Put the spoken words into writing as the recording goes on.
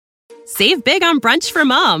Save big on brunch for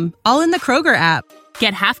mom, all in the Kroger app.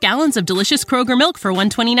 Get half gallons of delicious Kroger milk for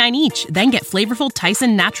 $1.29 each. Then get flavorful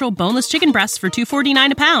Tyson natural boneless chicken breasts for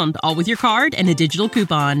 $2.49 a pound, all with your card and a digital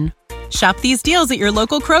coupon. Shop these deals at your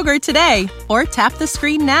local Kroger today, or tap the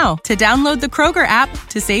screen now to download the Kroger app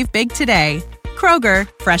to save big today. Kroger,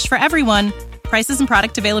 fresh for everyone. Prices and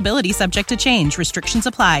product availability subject to change. Restrictions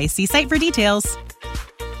apply. See site for details.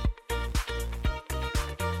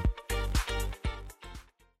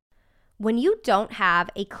 When you don't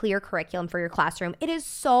have a clear curriculum for your classroom, it is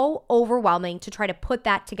so overwhelming to try to put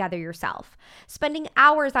that together yourself. Spending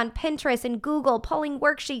hours on Pinterest and Google pulling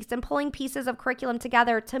worksheets and pulling pieces of curriculum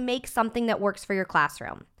together to make something that works for your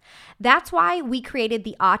classroom. That's why we created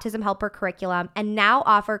the Autism Helper curriculum and now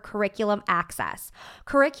offer Curriculum Access.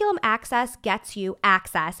 Curriculum Access gets you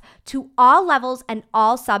access to all levels and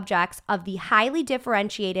all subjects of the highly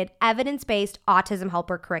differentiated, evidence-based Autism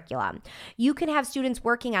Helper curriculum. You can have students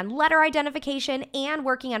working on letter identification and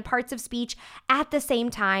working on parts of speech at the same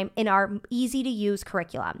time in our easy-to-use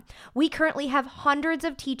curriculum. We currently have hundreds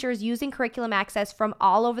of teachers using Curriculum Access from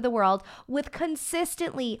all over the world with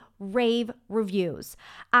consistently rave reviews.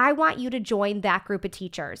 I want you to join that group of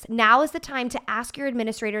teachers. Now is the time to ask your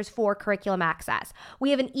administrators for Curriculum Access.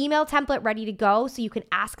 We have an email template ready to go so you can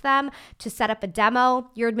ask them to set up a demo.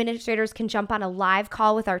 Your administrators can jump on a live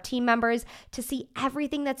call with our team members to see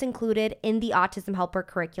everything that's included in the Autism Helper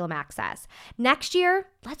Curriculum Access. Next year,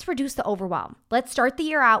 let's reduce the overwhelm. Let's start the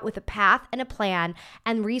year out with a path and a plan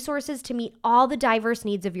and resources to meet all the diverse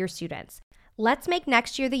needs of your students. Let's make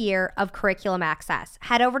next year the year of Curriculum Access.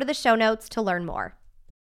 Head over to the show notes to learn more.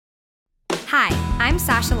 Hi, I'm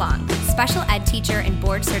Sasha Long, special ed teacher and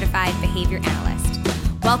board-certified behavior analyst.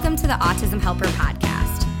 Welcome to the Autism Helper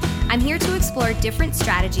podcast. I'm here to explore different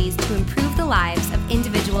strategies to improve the lives of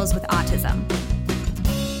individuals with autism.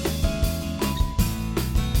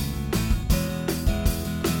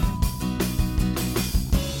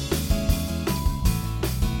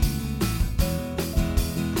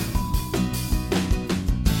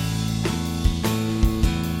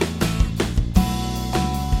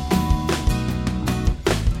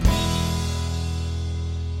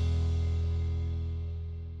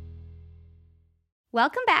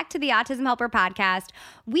 Welcome back to the Autism Helper podcast.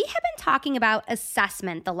 We have been talking about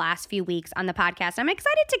assessment the last few weeks on the podcast. I'm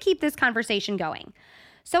excited to keep this conversation going.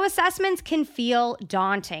 So assessments can feel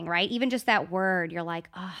daunting, right? Even just that word, you're like,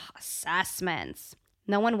 oh, assessments.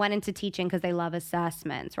 No one went into teaching because they love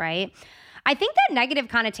assessments, right? I think that negative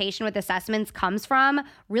connotation with assessments comes from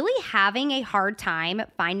really having a hard time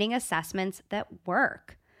finding assessments that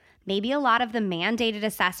work. Maybe a lot of the mandated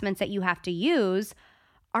assessments that you have to use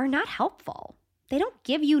are not helpful. They don't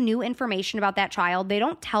give you new information about that child. They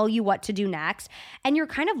don't tell you what to do next, and you're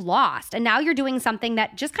kind of lost. And now you're doing something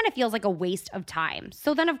that just kind of feels like a waste of time.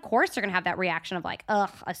 So then, of course, you're going to have that reaction of like,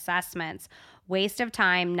 ugh, assessments, waste of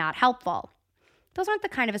time, not helpful. Those aren't the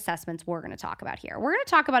kind of assessments we're going to talk about here. We're going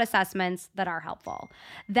to talk about assessments that are helpful,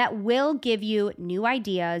 that will give you new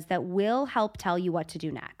ideas, that will help tell you what to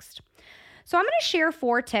do next. So I'm going to share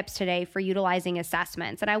 4 tips today for utilizing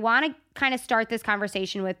assessments. And I want to kind of start this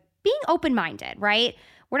conversation with being open-minded, right?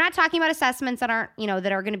 We're not talking about assessments that aren't,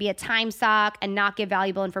 that are going to be a time suck and not give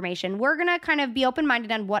valuable information. We're going to kind of be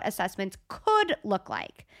open-minded on what assessments could look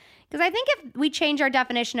like. Because I think if we change our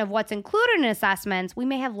definition of what's included in assessments, we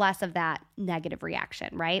may have less of that negative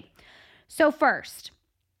reaction, right? So first,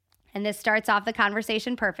 and this starts off the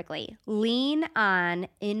conversation perfectly, lean on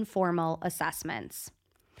informal assessments.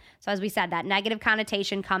 So as we said, that negative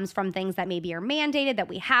connotation comes from things that maybe are mandated, that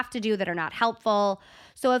we have to do, that are not helpful.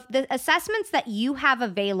 So if the assessments that you have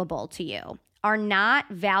available to you are not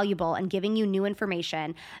valuable and giving you new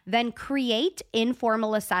information, then create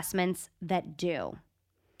informal assessments that do.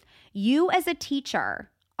 You as a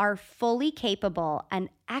teacher are fully capable and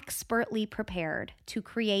expertly prepared to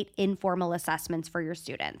create informal assessments for your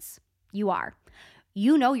students. You are.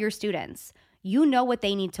 You know your students. You know what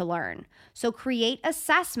they need to learn. So create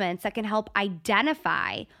assessments that can help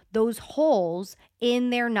identify those holes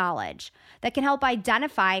in their knowledge, that can help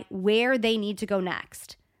identify where they need to go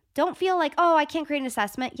next. Don't feel like, oh, I can't create an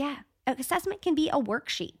assessment. Yeah, an assessment can be a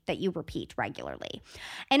worksheet that you repeat regularly.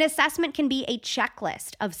 An assessment can be a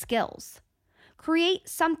checklist of skills. Create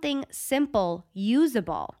something simple,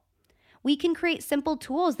 usable. We can create simple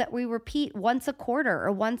tools that we repeat once a quarter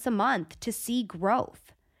or once a month to see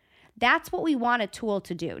growth. That's what we want a tool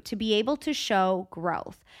to do, to be able to show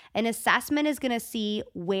growth. An assessment is going to see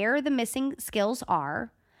where the missing skills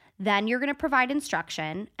are. Then you're going to provide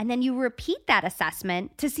instruction, and then you repeat that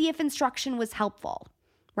assessment to see if instruction was helpful,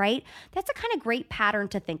 right? That's a kind of great pattern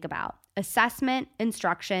to think about. assessment,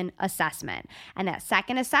 instruction, assessment. And that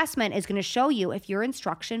second assessment is going to show you if your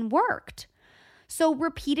instruction worked. So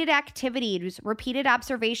repeated activities, repeated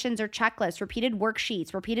observations or checklists, repeated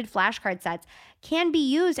worksheets, repeated flashcard sets can be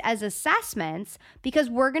used as assessments because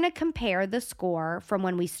we're going to compare the score from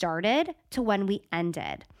when we started to when we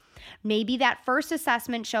ended. Maybe that first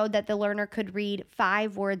assessment showed that the learner could read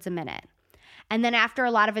 5 words a minute. And then after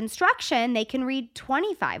a lot of instruction, they can read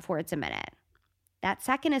 25 words a minute. That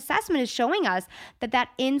second assessment is showing us that that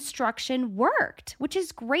instruction worked, which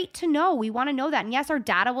is great to know. We want to know that. And yes, our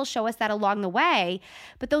data will show us that along the way,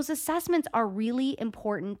 but those assessments are really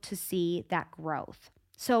important to see that growth.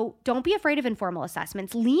 So don't be afraid of informal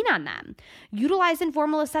assessments. Lean on them. Utilize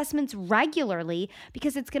informal assessments regularly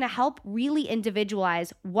because it's going to help really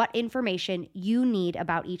individualize what information you need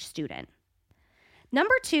about each student.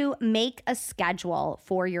 Number 2, make a schedule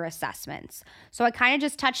for your assessments. So I kind of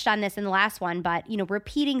just touched on this in the last one, but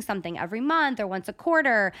repeating something every month or once a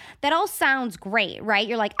quarter, that all sounds great, right?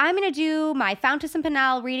 You're like, I'm going to do my Fountas and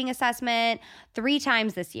Pinnell reading assessment 3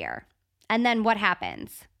 times this year. And then what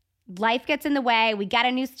happens? Life gets in the way. We get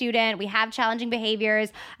a new student. We have challenging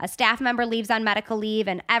behaviors. A staff member leaves on medical leave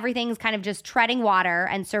and everything's kind of just treading water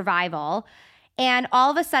and survival. And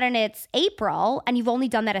all of a sudden it's April and you've only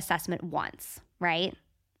done that assessment once. Right?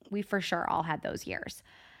 We for sure all had those years.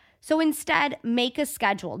 So instead, make a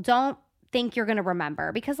schedule. Don't think you're going to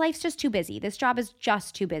remember because life's just too busy. This job is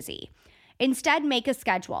just too busy. Instead, make a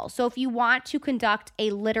schedule. So if you want to conduct a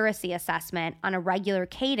literacy assessment on a regular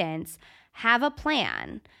cadence, have a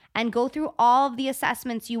plan and go through all of the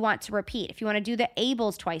assessments you want to repeat. If you want to do the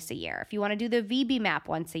ABLS twice a year, if you want to do the VB-MAP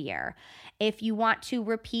once a year, if you want to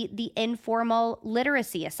repeat the informal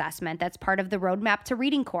literacy assessment that's part of the Roadmap to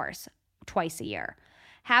Reading course, twice a year.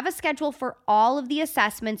 Have a schedule for all of the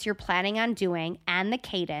assessments you're planning on doing and the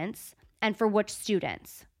cadence and for which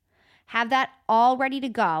students. Have that all ready to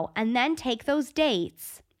go and then take those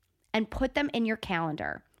dates and put them in your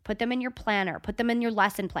calendar. Put them in your planner. Put them in your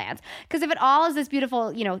lesson plans. Because if it all is this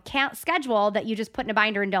beautiful, schedule that you just put in a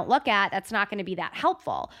binder and don't look at, that's not going to be that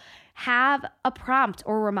helpful. Have a prompt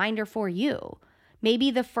or reminder for you.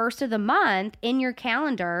 Maybe the first of the month in your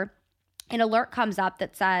calendar, an alert comes up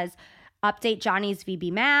that says, update Johnny's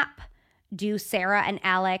VB-MAP, do Sarah and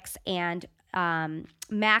Alex and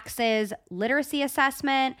Max's literacy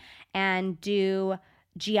assessment, and do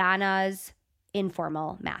Gianna's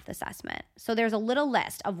informal math assessment. So there's a little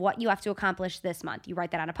list of what you have to accomplish this month. You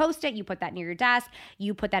write that on a Post-it, you put that near your desk,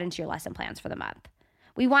 you put that into your lesson plans for the month.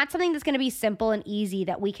 We want something that's going to be simple and easy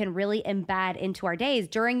that we can really embed into our days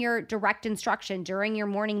during your direct instruction, during your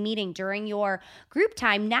morning meeting, during your group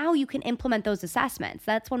time. Now you can implement those assessments.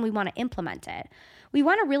 That's when we want to implement it. We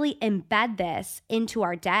want to really embed this into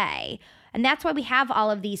our day. And that's why we have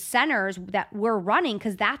all of these centers that we're running,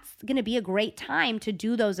 because that's going to be a great time to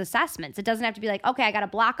do those assessments. It doesn't have to be like, okay, I got to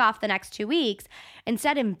block off the next 2 weeks.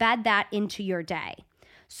 Instead, embed that into your day.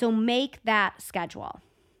 So make that schedule.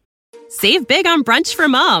 Save big on brunch for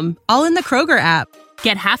mom, all in the Kroger app.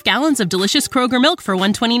 Get half gallons of delicious Kroger milk for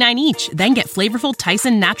 $1.29 each. Then get flavorful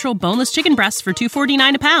Tyson natural boneless chicken breasts for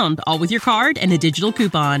 $2.49 a pound, all with your card and a digital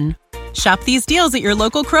coupon. Shop these deals at your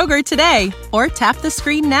local Kroger today, or tap the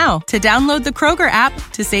screen now to download the Kroger app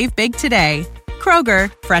to save big today.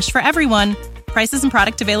 Kroger, fresh for everyone. Prices and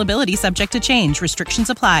product availability subject to change. Restrictions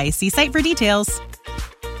apply. See site for details.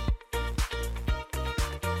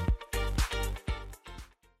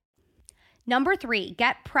 Number 3,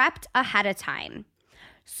 get prepped ahead of time.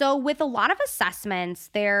 So with a lot of assessments,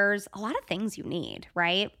 there's a lot of things you need,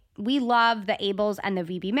 right? We love the ABLS and the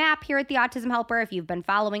VB-MAP here at the Autism Helper if you've been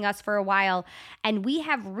following us for a while. And we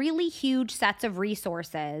have really huge sets of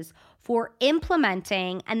resources for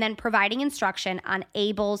implementing and then providing instruction on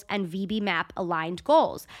ABLS and VB-MAP aligned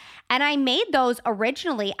goals. And I made those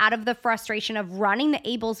originally out of the frustration of running the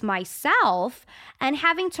ABLS myself and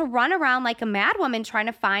having to run around like a madwoman trying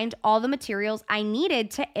to find all the materials I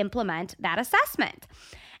needed to implement that assessment.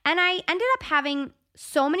 And I ended up having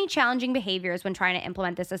so many challenging behaviors when trying to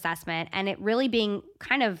implement this assessment, and it really being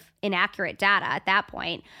kind of inaccurate data at that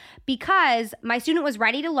point, because my student was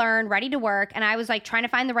ready to learn, ready to work, and I was like trying to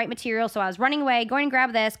find the right material. So I was running away, going to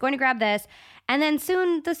grab this. And then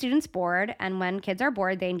soon the student's bored. And when kids are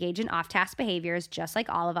bored, they engage in off-task behaviors, just like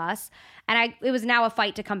all of us. And it was now a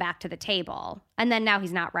fight to come back to the table. And then now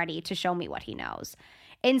he's not ready to show me what he knows.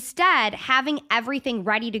 Instead, having everything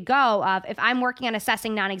ready to go of, if I'm working on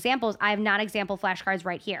assessing non-examples, I have non-example flashcards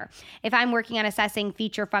right here. If I'm working on assessing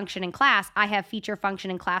feature, function, and class, I have feature,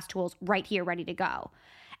 function, and class tools right here ready to go.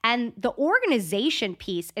 And the organization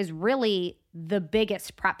piece is really the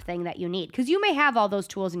biggest prep thing that you need, because you may have all those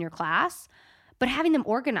tools in your class, but having them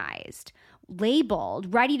organized,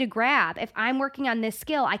 labeled, ready to grab. If I'm working on this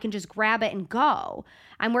skill, I can just grab it and go.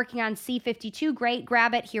 I'm working on C52, great,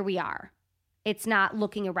 grab it, here we are. It's not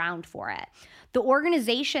looking around for it. The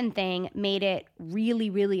organization thing made it really,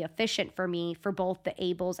 really efficient for me for both the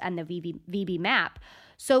ABLES and the VB map.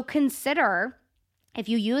 So consider, if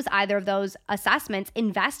you use either of those assessments,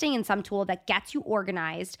 investing in some tool that gets you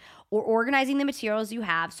organized or organizing the materials you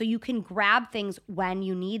have so you can grab things when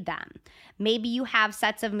you need them. Maybe you have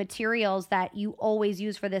sets of materials that you always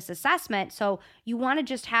use for this assessment, so you want to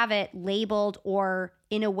just have it labeled or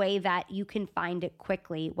in a way that you can find it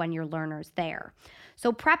quickly when your learner's there.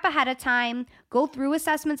 So prep ahead of time, go through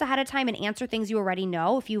assessments ahead of time and answer things you already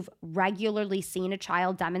know. If you've regularly seen a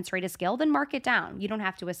child demonstrate a skill, then mark it down. You don't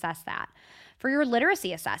have to assess that. For your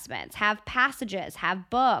literacy assessments, have passages, have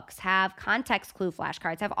books, have context clue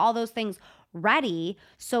flashcards, have all those things ready.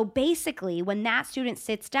 So basically, when that student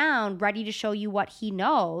sits down ready to show you what he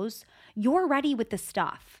knows, you're ready with the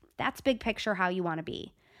stuff. That's big picture how you want to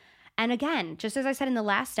be. And again, just as I said in the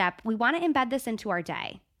last step, we want to embed this into our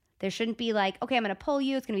day. There shouldn't be like, okay, I'm going to pull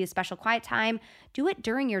you. It's going to be a special quiet time. Do it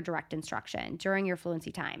during your direct instruction, during your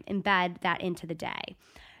fluency time. Embed that into the day.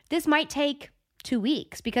 This might take 2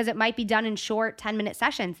 weeks because it might be done in short 10-minute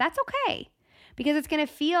sessions. That's okay, because it's going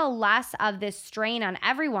to feel less of this strain on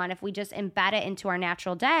everyone if we just embed it into our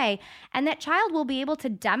natural day, and that child will be able to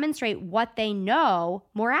demonstrate what they know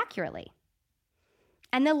more accurately.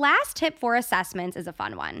 And the last tip for assessments is a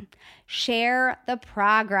fun one. Share the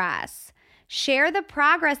progress. Share the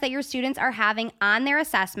progress that your students are having on their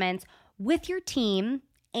assessments with your team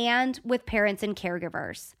and with parents and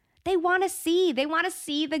caregivers. They want to see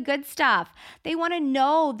the good stuff. They want to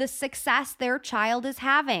know the success their child is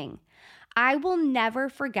having. I will never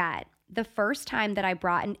forget the first time that I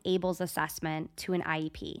brought an ABLES assessment to an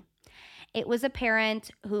IEP. It was a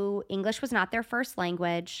parent who English was not their first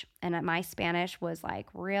language, and my Spanish was like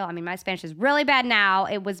real. I mean, my Spanish is really bad now.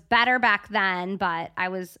 It was better back then, but I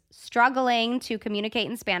was struggling to communicate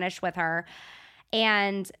in Spanish with her.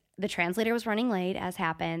 And the translator was running late, as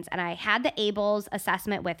happens, and I had the ABLES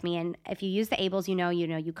assessment with me. And if you use the ABLES,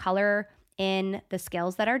 you color in the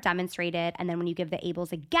skills that are demonstrated, and then when you give the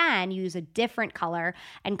ABLES again, you use a different color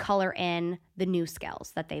and color in the new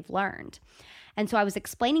skills that they've learned. And so I was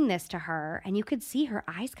explaining this to her, and you could see her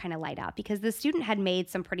eyes kind of light up because the student had made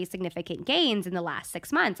some pretty significant gains in the last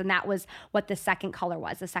 6 months, and that was what the second color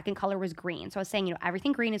was. The second color was green. So I was saying,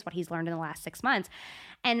 everything green is what he's learned in the last 6 months.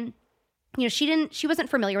 And she wasn't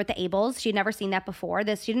familiar with the ABLES. She had never seen that before.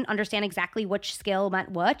 She didn't understand exactly which skill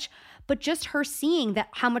meant which, but just her seeing that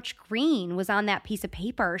how much green was on that piece of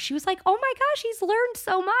paper, she was like, oh my gosh, he's learned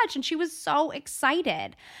so much. And she was so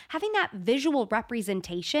excited. Having that visual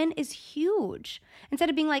representation is huge. Instead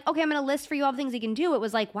of being like, okay, I'm going to list for you all the things he can do, it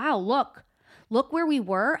was like, wow, look where we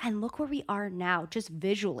were and look where we are now, just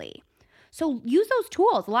visually. So use those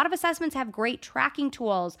tools. A lot of assessments have great tracking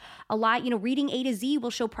tools. A lot, reading A to Z will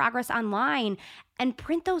show progress online, and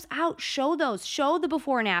print those out. Show the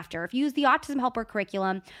before and after. If you use the Autism Helper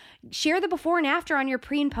curriculum, share the before and after on your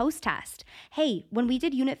pre and post test. Hey, when we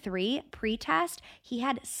did Unit 3 pre-test, he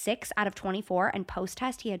had 6 out of 24, and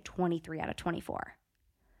post-test, he had 23 out of 24.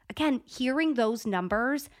 Again, hearing those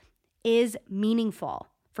numbers is meaningful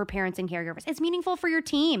for parents and caregivers. It's meaningful for your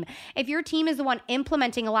team. If your team is the one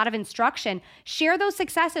implementing a lot of instruction, share those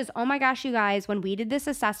successes. Oh my gosh, you guys, when we did this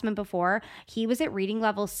assessment before, he was at reading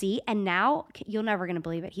level C, and now, you're never going to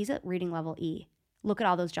believe it, he's at reading level E. Look at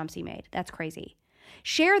all those jumps he made. That's crazy.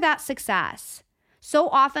 Share that success. So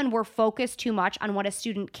often we're focused too much on what a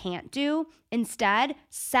student can't do. Instead,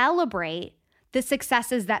 celebrate the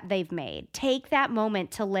successes that they've made. Take that moment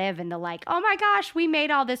to live in the oh my gosh, we made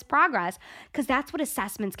all this progress, because that's what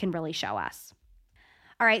assessments can really show us.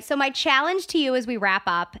 All right, so my challenge to you as we wrap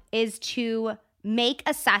up is to make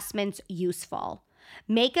assessments useful.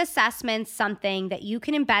 Make assessments something that you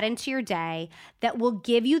can embed into your day that will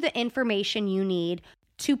give you the information you need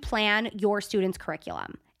to plan your students'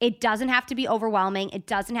 curriculum. It doesn't have to be overwhelming. It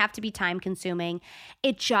doesn't have to be time-consuming.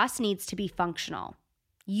 It just needs to be functional.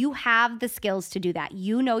 You have the skills to do that.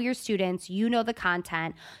 You know your students, you know the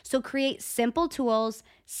content. So create simple tools,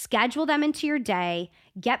 schedule them into your day,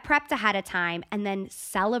 get prepped ahead of time, and then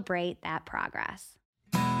celebrate that progress.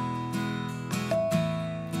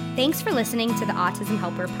 Thanks for listening to the Autism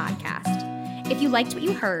Helper podcast. If you liked what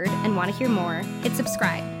you heard and want to hear more, hit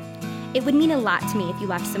subscribe. It would mean a lot to me if you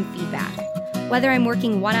left some feedback. Whether I'm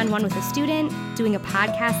working one-on-one with a student, doing a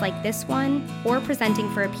podcast like this one, or presenting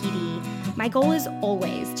for a PD, my goal is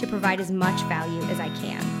always to provide as much value as I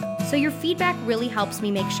can. So your feedback really helps me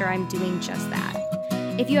make sure I'm doing just that.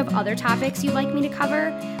 If you have other topics you'd like me to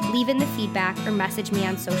cover, leave in the feedback or message me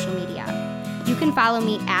on social media. You can follow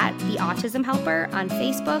me at The Autism Helper on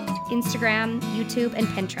Facebook, Instagram, YouTube, and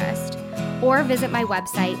Pinterest, or visit my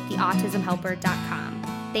website, theautismhelper.com.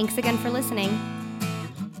 Thanks again for listening.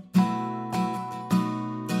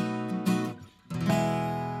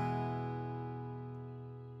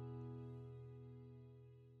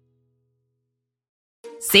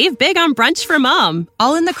 Save big on brunch for mom,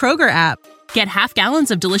 all in the Kroger app. Get half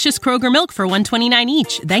gallons of delicious Kroger milk for $1.29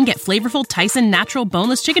 each. Then get flavorful Tyson natural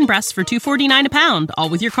boneless chicken breasts for $2.49 a pound, all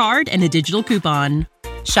with your card and a digital coupon.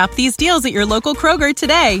 Shop these deals at your local Kroger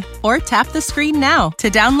today, or tap the screen now to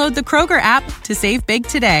download the Kroger app to save big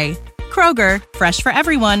today. Kroger, fresh for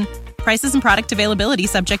everyone. Prices and product availability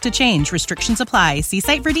subject to change. Restrictions apply. See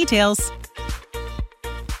site for details.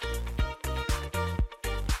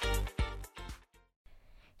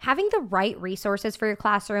 Having the right resources for your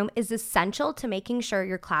classroom is essential to making sure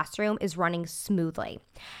your classroom is running smoothly.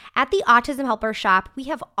 At the Autism Helper shop, we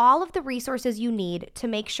have all of the resources you need to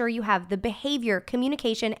make sure you have the behavior,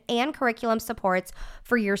 communication, and curriculum supports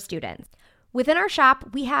for your students. Within our shop,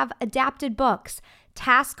 we have adapted books,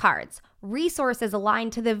 task cards, resources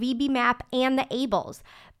aligned to the VB map and the ABLES,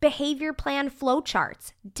 behavior plan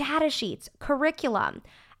flowcharts, data sheets, curriculum.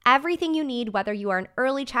 Everything you need, whether you are an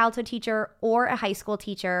early childhood teacher or a high school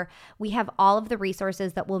teacher, we have all of the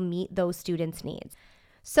resources that will meet those students' needs.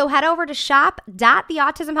 So head over to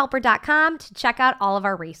shop.theautismhelper.com to check out all of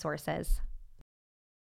our resources.